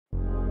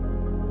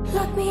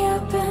Lock me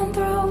up and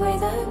throw away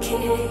the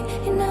key.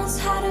 He knows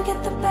how to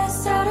get the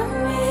best out of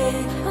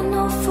me. I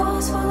know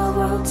fools for the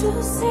world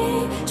to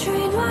see.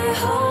 Trained my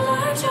whole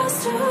life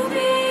just to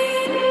be.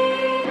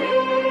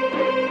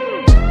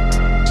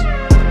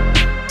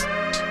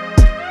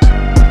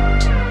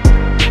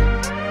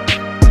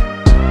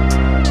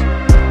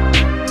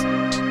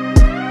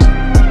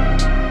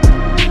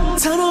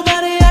 Tell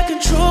nobody I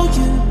control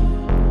you.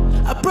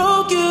 I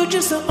broke you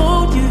just to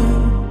own you.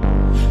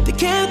 They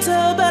can't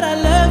tell but I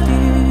love you.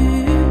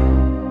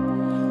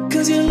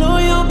 Cause you're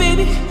loyal,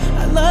 baby.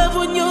 I love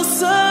when you're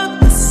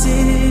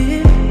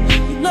submissive.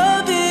 You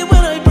love it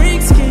when I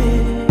break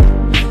skin.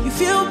 You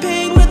feel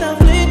pain without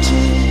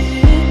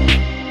flinching.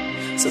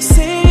 So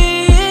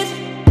say it.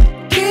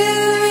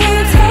 Give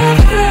me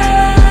tough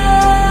love.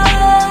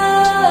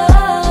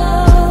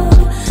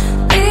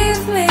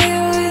 Leave me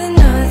with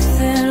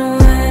nothing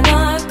when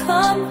I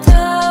come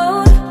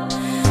down.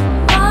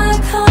 My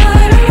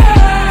kind of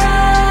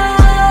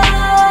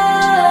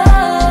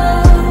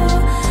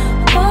love.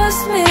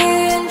 Force me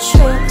and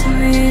choke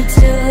me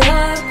till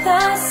I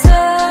pass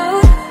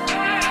out.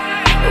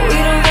 We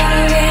don't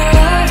gotta be in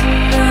love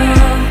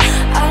now.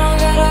 I don't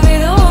gotta be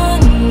the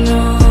one,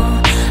 no.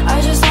 I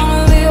just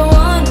wanna be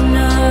one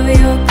of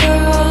your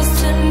girls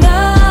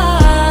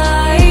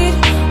tonight.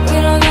 We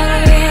don't gotta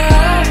be in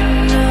love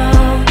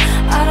now.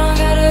 I don't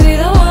gotta be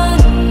the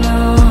one, no.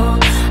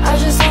 I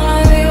just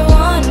wanna be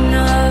one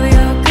of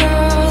your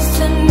girls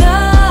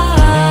tonight.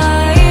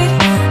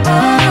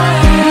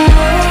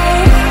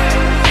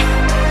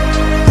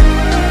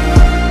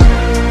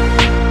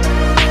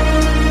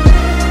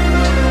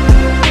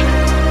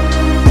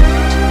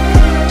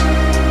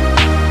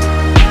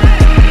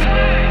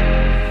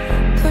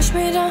 Push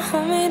me down,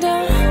 hold me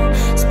down.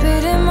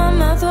 Spit in my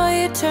mouth while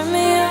you turn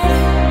me on.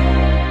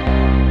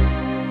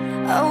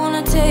 I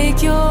wanna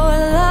take your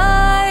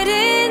light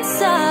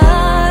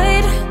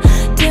inside.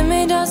 Dim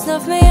me down,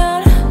 snuff me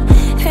out.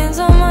 Hands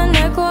on my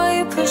neck while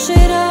you push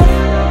it out.